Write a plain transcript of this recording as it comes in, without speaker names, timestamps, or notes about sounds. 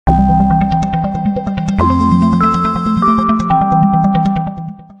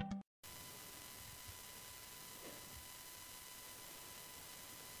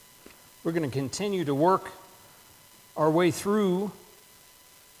We're going to continue to work our way through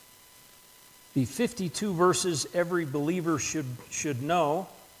the 52 verses every believer should know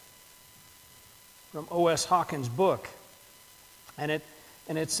from O.S. Hawkins' book. And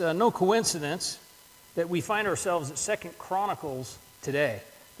it's no coincidence that we find ourselves at 2 Chronicles today.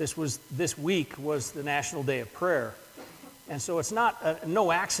 This week was the National Day of Prayer. And so it's not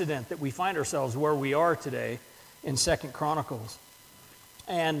no accident that we find ourselves where we are today in 2 Chronicles.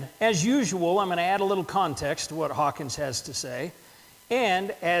 And as usual, I'm going to add a little context to what Hawkins has to say.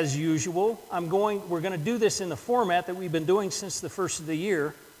 And as usual, we're going to do this in the format that we've been doing since the first of the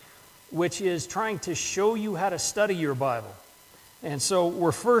year, which is trying to show you how to study your Bible. And so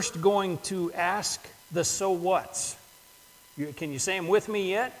we're first going to ask the so whats. Can you say them with me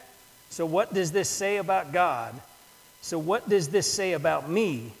yet? So what does this say about God? So what does this say about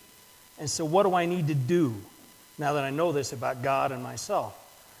me? And so what do I need to do now that I know this about God and myself?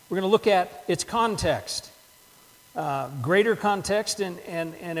 We're going to look at its context, greater context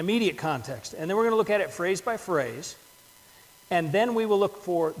and immediate context. And then we're going to look at it phrase by phrase. And then we will look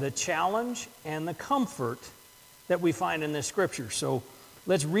for the challenge and the comfort that we find in this scripture. So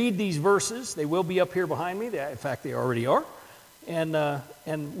let's read these verses. They will be up here behind me. In fact, they already are. And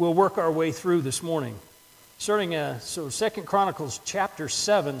we'll work our way through this morning. Starting, 2 Chronicles chapter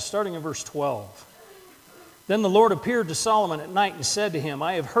 7, starting in verse 12. Then the Lord appeared to Solomon at night and said to him,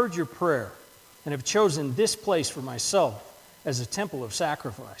 I have heard your prayer and have chosen this place for myself as a temple of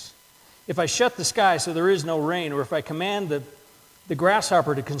sacrifice. If I shut the sky so there is no rain, or if I command the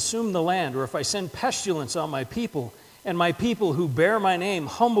grasshopper to consume the land, or if I send pestilence on my people, and my people who bear my name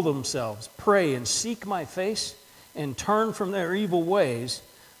humble themselves, pray and seek my face, and turn from their evil ways,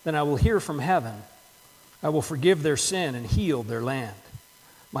 then I will hear from heaven. I will forgive their sin and heal their land.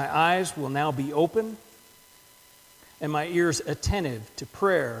 My eyes will now be open, and my ears attentive to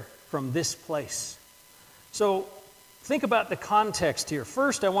prayer from this place. So think about the context here.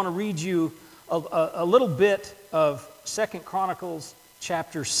 First, I want to read you a little bit of 2 Chronicles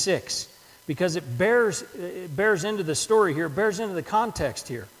chapter 6, because it bears into the story here, bears into the context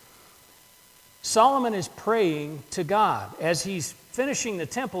here. Solomon is praying to God. As he's finishing the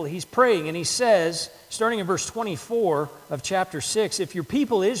temple, he's praying, and he says, starting in verse 24 of chapter 6, if your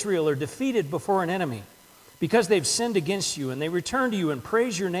people Israel are defeated before an enemy, because they've sinned against you, and they return to you and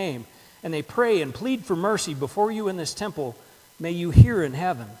praise your name, and they pray and plead for mercy before you in this temple, may you hear in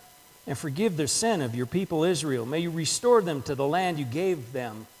heaven and forgive the sin of your people Israel. May you restore them to the land you gave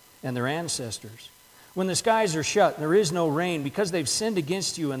them and their ancestors. When the skies are shut and there is no rain, because they've sinned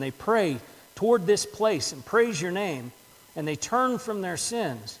against you, and they pray toward this place and praise your name, and they turn from their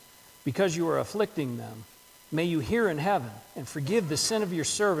sins because you are afflicting them, may you hear in heaven and forgive the sin of your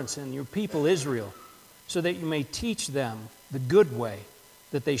servants and your people Israel, so that you may teach them the good way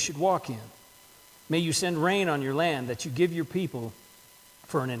that they should walk in. May you send rain on your land that you give your people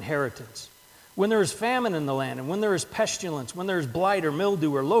for an inheritance. When there is famine in the land, and when there is pestilence, when there is blight or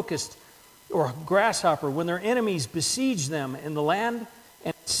mildew or locust or grasshopper, when their enemies besiege them in the land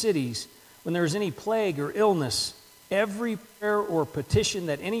and cities, when there is any plague or illness, every prayer or petition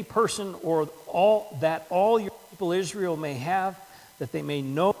that any person or all your people Israel may have, that they may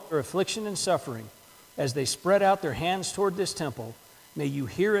know their affliction and suffering, as they spread out their hands toward this temple, may you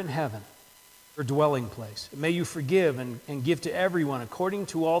hear in heaven, your dwelling place. May you forgive and give to everyone according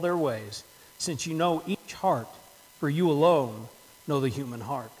to all their ways, since you know each heart, for you alone know the human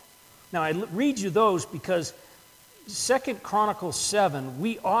heart. Now, I read you those because 2 Chronicles 7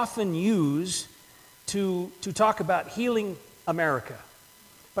 we often use to talk about healing America.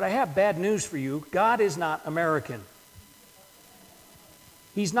 But I have bad news for you. God is not American.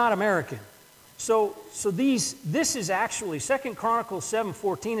 He's not American. So this is actually, 2 Chronicles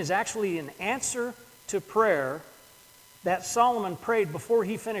 7:14 is actually an answer to prayer that Solomon prayed before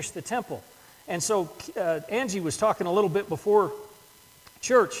he finished the temple. And so Angie was talking a little bit before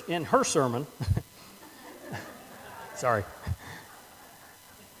church in her sermon. Sorry.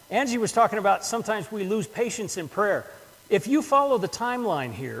 Angie was talking about sometimes we lose patience in prayer. If you follow the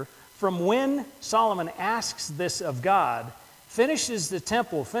timeline here, from when Solomon asks this of God, finishes the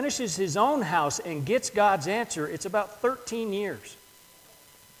temple, finishes his own house, and gets God's answer, it's about 13 years.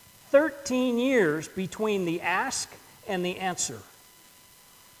 13 years between the ask and the answer.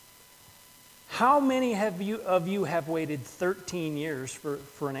 How many of you have waited 13 years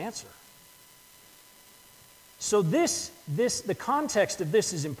for an answer? So the context of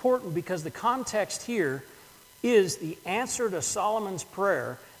this is important, because the context here is the answer to Solomon's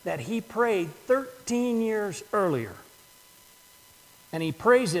prayer that he prayed 13 years earlier. And he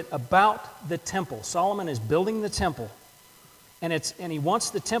prays it about the temple. Solomon is building the temple. And he wants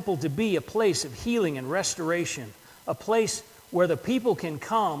the temple to be a place of healing and restoration, a place where the people can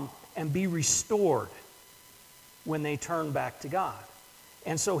come and be restored when they turn back to God.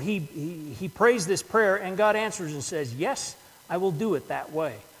 And so he prays this prayer, and God answers and says, yes, I will do it that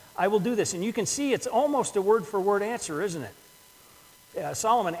way. I will do this. And you can see it's almost a word-for-word answer, isn't it?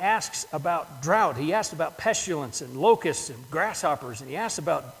 Solomon asks about drought. He asks about pestilence and locusts and grasshoppers, and he asks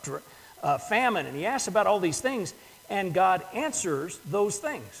about famine, and he asks about all these things, and God answers those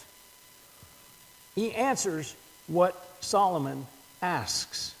things. He answers what Solomon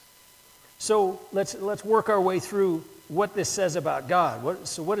asks. So let's work our way through what this says about God.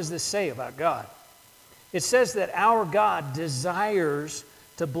 So what does this say about God? It says that our God desires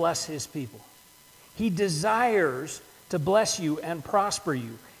to bless his people. He desires to bless you and prosper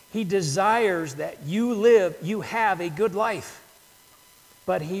you. He desires that you have a good life.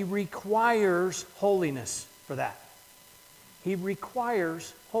 But he requires holiness for that. He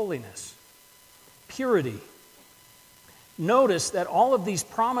requires holiness, purity. Notice that all of these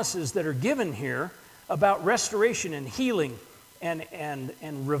promises that are given here about restoration and healing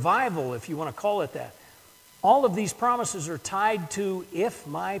and revival, if you want to call it that, all of these promises are tied to if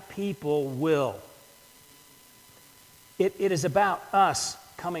my people will. It is about us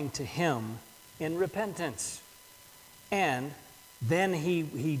coming to him in repentance. And then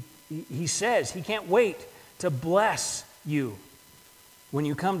he says he can't wait to bless you when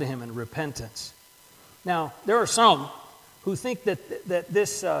you come to him in repentance. Now, there are some who think that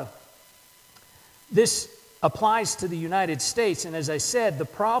this applies to the United States. And as I said, the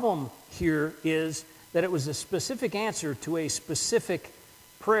problem here is that it was a specific answer to a specific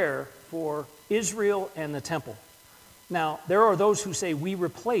prayer for Israel and the temple. Now, there are those who say we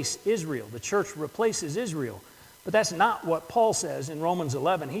replace Israel. The church replaces Israel. But that's not what Paul says in Romans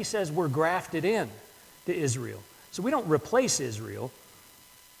 11. He says we're grafted in to Israel. So we don't replace Israel.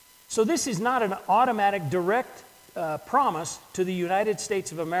 So this is not an automatic, direct promise to the United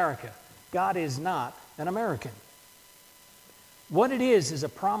States of America. God is not an American. What it is a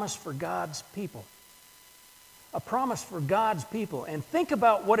promise for God's people. A promise for God's people. And think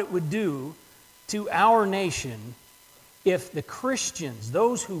about what it would do to our nation if the Christians,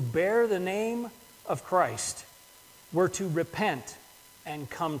 those who bear the name of Christ, were to repent and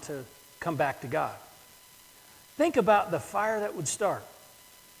come back to God. Think about the fire that would start.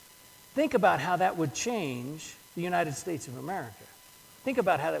 Think about how that would change the United States of America. Think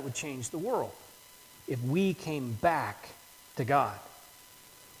about how that would change the world if we came back to God.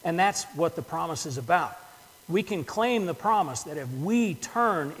 And that's what the promise is about. We can claim the promise that if we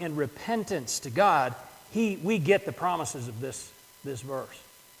turn in repentance to God, we get the promises of this verse.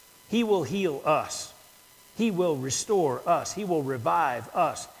 He will heal us. He will restore us. He will revive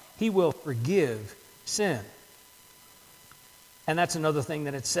us. He will forgive sin. And that's another thing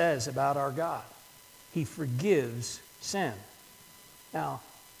that it says about our God. He forgives sin. Now,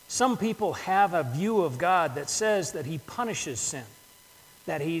 some people have a view of God that says that he punishes sin,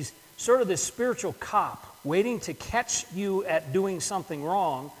 that he's sort of this spiritual cop waiting to catch you at doing something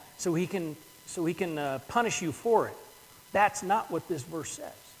wrong so he can punish you for it. That's not what this verse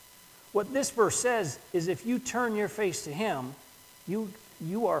says. What this verse says is if you turn your face to him,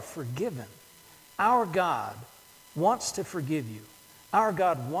 you are forgiven. Our God wants to forgive you. Our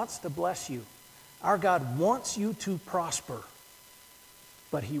God wants to bless you. Our God wants you to prosper.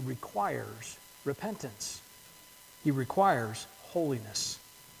 But he requires repentance. He requires holiness.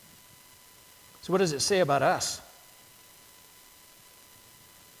 So what does it say about us?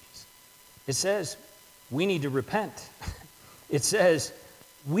 It says we need to repent. It says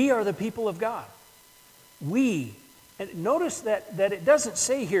we are the people of God. We. And notice that it doesn't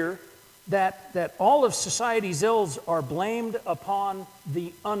say here that all of society's ills are blamed upon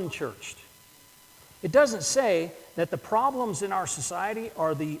the unchurched. It doesn't say that the problems in our society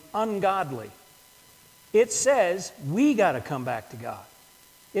are the ungodly. It says we got to come back to God.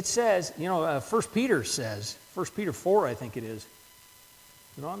 It says, 1 Peter says, 1 Peter 4, I think it is. Is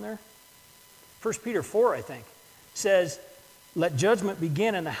it on there? 1 Peter 4, I think, says, let judgment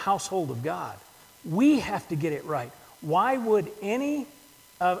begin in the household of God. We have to get it right. Why would any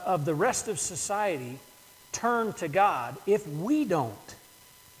of the rest of society turn to God if we don't?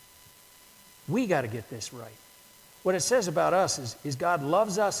 We got to get this right. What it says about us is God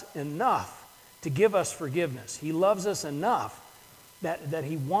loves us enough to give us forgiveness. He loves us enough that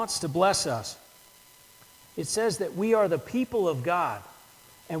he wants to bless us. It says that we are the people of God,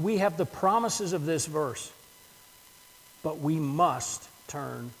 and we have the promises of this verse, but we must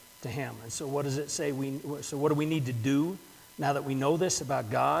turn to him. And so what does it say? So what do we need to do now that we know this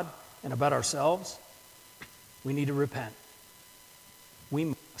about God and about ourselves? We need to repent. we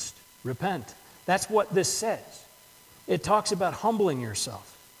must repent. That's what this says. It talks about humbling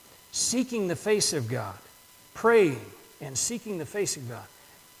yourself, seeking the face of God, praying and seeking the face of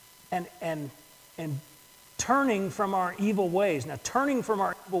God, and turning from our evil ways. Now, turning from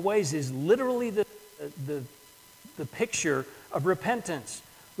our evil ways is literally the picture of repentance.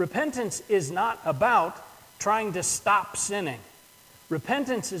 Repentance is not about trying to stop sinning.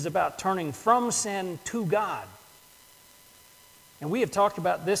 Repentance is about turning from sin to God. And we have talked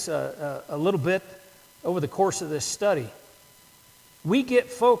about this a little bit over the course of this study. We get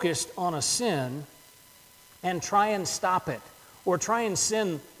focused on a sin and try and stop it, or try and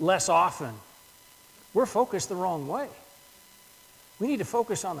sin less often. We're focused the wrong way. We need to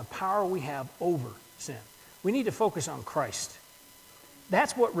focus on the power we have over sin. We need to focus on Christ.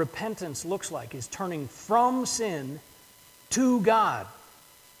 That's what repentance looks like, is turning from sin to God.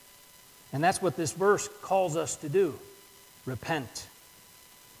 And that's what this verse calls us to do. Repent.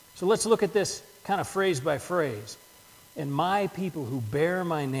 So let's look at this kind of phrase by phrase. And my people who bear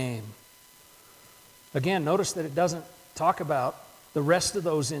my name. Again, notice that it doesn't talk about the rest of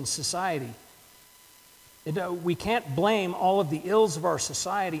those in society. We can't blame all of the ills of our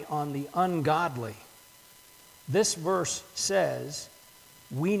society on the ungodly. This verse says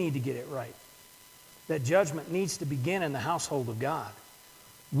we need to get it right. That judgment needs to begin in the household of God.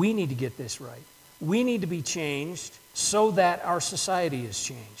 We need to get this right. We need to be changed so that our society is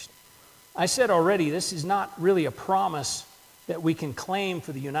changed. I said already, this is not really a promise that we can claim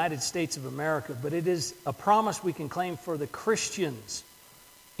for the United States of America, but it is a promise we can claim for the Christians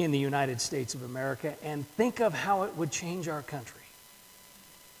in the United States of America. And think of how it would change our country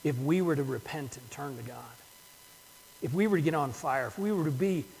if we were to repent and turn to God. If we were to get on fire, if we were to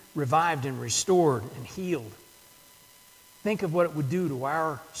be revived and restored and healed. Think of what it would do to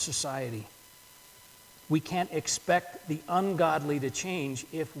our society. We can't expect the ungodly to change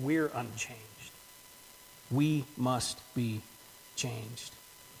if we're unchanged. We must be changed.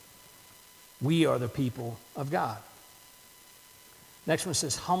 We are the people of God. Next one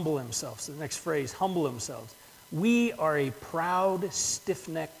says humble themselves. The next phrase, humble themselves. We are a proud,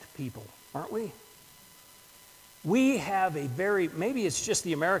 stiff-necked people, aren't we? We have a very, maybe it's just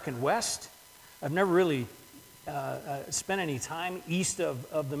the American West. I've never really spent any time east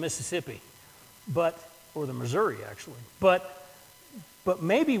of the Mississippi, or the Missouri actually. But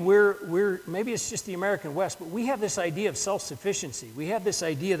maybe maybe it's just the American West. But we have this idea of self-sufficiency. We have this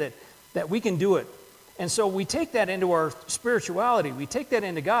idea that we can do it, and so we take that into our spirituality. We take that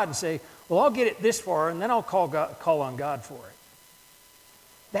into God and say, "Well, I'll get it this far, and then I'll call on God for it."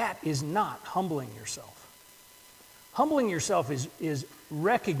 That is not humbling yourself. Humbling yourself is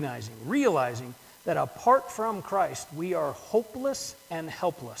recognizing, realizing that apart from Christ, we are hopeless and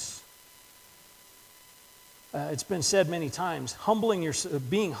helpless. It's been said many times,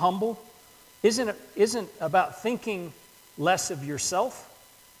 being humble isn't about thinking less of yourself.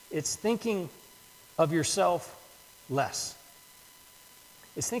 It's thinking of yourself less.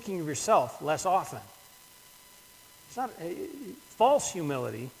 It's thinking of yourself less often. It's not false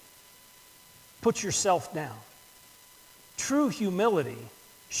humility. Puts yourself down. True humility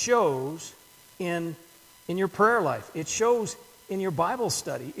shows in your prayer life. It shows in your Bible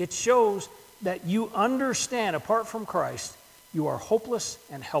study. It shows that you understand, apart from Christ, you are hopeless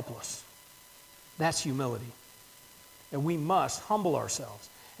and helpless. That's humility. And we must humble ourselves.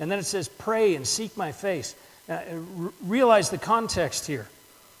 And then it says, pray and seek my face. Realize the context here.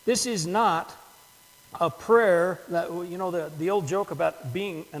 This is not a prayer that, the old joke about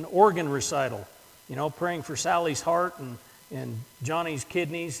being an organ recital, praying for Sally's heart and Johnny's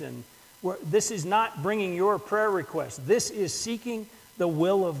kidneys. And this is not bringing your prayer request. This is seeking the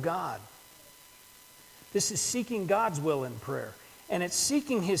will of God. This is seeking God's will in prayer. And it's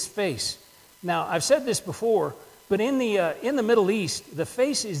seeking His face. Now, I've said this before, but in the Middle East, the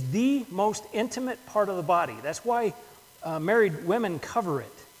face is the most intimate part of the body. That's why married women cover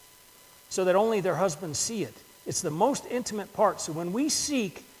it, so that only their husbands see it. It's the most intimate part. So when we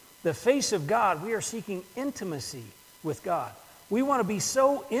seek the face of God, we are seeking intimacy with God. We want to be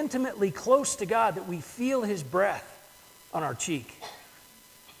so intimately close to God that we feel His breath on our cheek.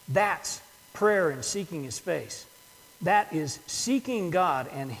 That's prayer and seeking His face. That is seeking God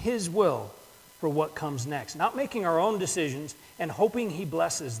and His will for what comes next. Not making our own decisions and hoping He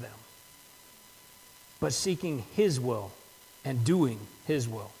blesses them, but seeking His will and doing His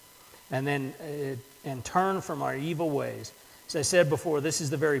will. And then and turn from our evil ways. As I said before, this is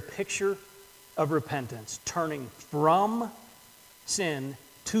the very picture of repentance, turning from sin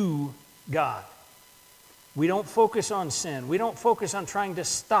to God. We don't focus on sin. We don't focus on trying to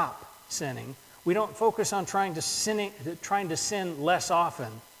stop sinning. We don't focus on trying to sin less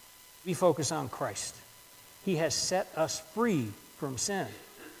often. We focus on Christ. He has set us free from sin.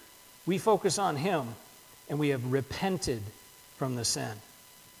 We focus on Him, and we have repented from the sin.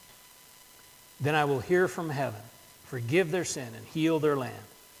 Then I will hear from heaven, forgive their sin, and heal their land.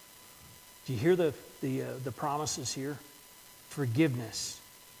 Do you hear the promises here? Forgiveness,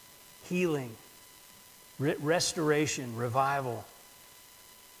 healing, restoration, revival.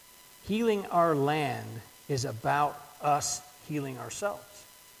 Healing our land is about us healing ourselves.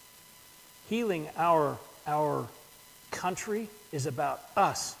 Healing our country is about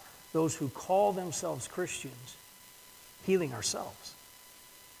us, those who call themselves Christians, healing ourselves,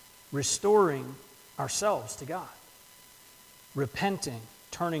 restoring ourselves to God, repenting,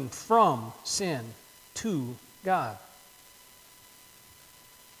 turning from sin to God.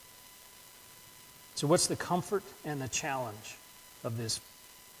 So what's the comfort and the challenge of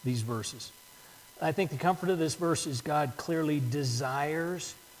these verses? I think the comfort of this verse is God clearly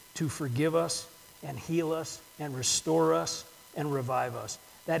desires to forgive us and heal us and restore us and revive us.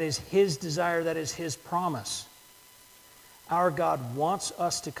 That is His desire. That is His promise. Our God wants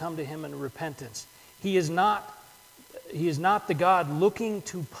us to come to Him in repentance. He is not the God looking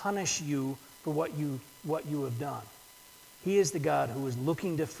to punish you for what you have done. He is the God who is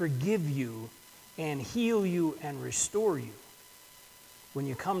looking to forgive you and heal you and restore you when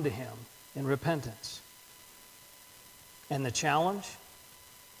you come to Him in repentance. And the challenge?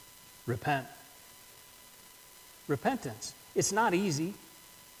 Repent. Repentance. It's not easy,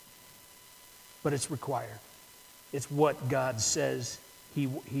 but it's required. It's what God says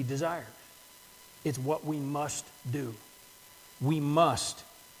He desires. It's what we must do. We must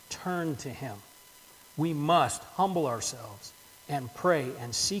turn to Him. We must humble ourselves and pray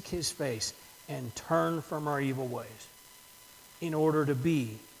and seek His face and turn from our evil ways in order to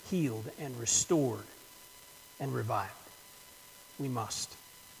be healed and restored and revived. We must.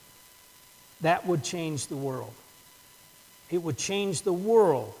 That would change the world. It would change the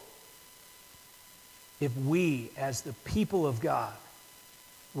world if we, as the people of God,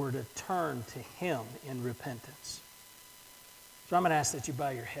 were to turn to Him in repentance. So I'm going to ask that you bow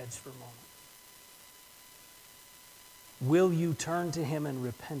your heads for a moment. Will you turn to Him in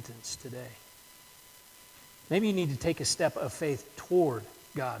repentance today? Maybe you need to take a step of faith toward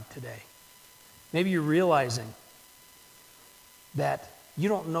God today. Maybe you're realizing that you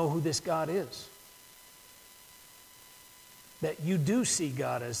don't know who this God is. That you do see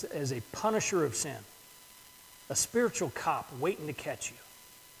God as a punisher of sin, a spiritual cop waiting to catch you.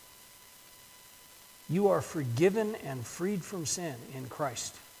 You are forgiven and freed from sin in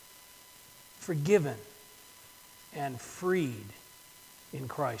Christ. Forgiven and freed in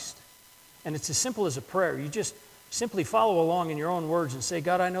Christ. And it's as simple as a prayer. You just simply follow along in your own words and say,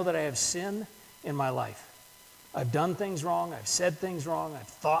 God, I know that I have sin in my life. I've done things wrong. I've said things wrong. I've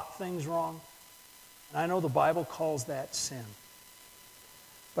thought things wrong. And I know the Bible calls that sin.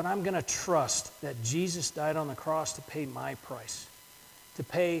 But I'm going to trust that Jesus died on the cross to pay my price, to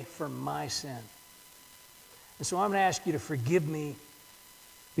pay for my sin. And so I'm going to ask you to forgive me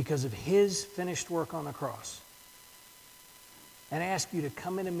because of His finished work on the cross. And ask you to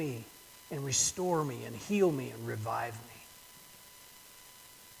come into me and restore me and heal me and revive me.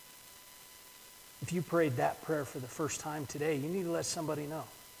 If you prayed that prayer for the first time today, you need to let somebody know.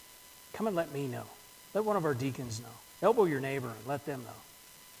 Come and let me know. Let one of our deacons know. Elbow your neighbor and let them know.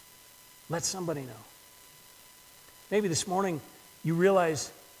 Let somebody know. Maybe this morning you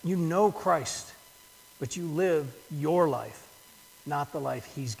realize you know Christ, but you live your life, not the life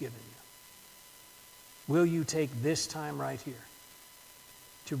He's given you. Will you take this time right here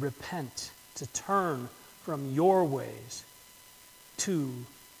to repent, to turn from your ways to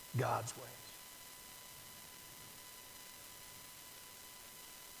God's ways?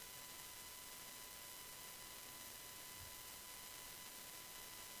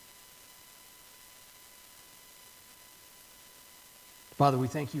 Father, we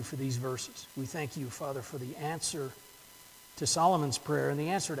thank you for these verses. We thank you, Father, for the answer to Solomon's prayer and the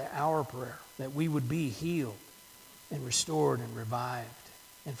answer to our prayer, that we would be healed and restored and revived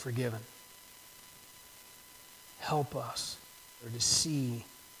and forgiven. Help us to see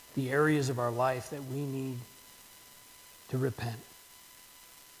the areas of our life that we need to repent.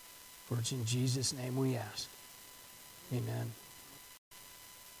 For it's in Jesus' name we ask. Amen.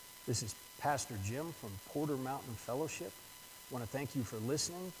 This is Pastor Jim from Porter Mountain Fellowship. I want to thank you for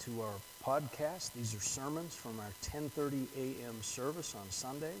listening to our podcast. These are sermons from our 10:30 a.m. service on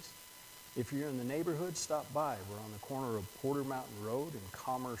Sundays. If you're in the neighborhood, stop by. We're on the corner of Porter Mountain Road and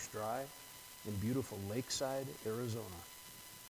Commerce Drive in beautiful Lakeside, Arizona.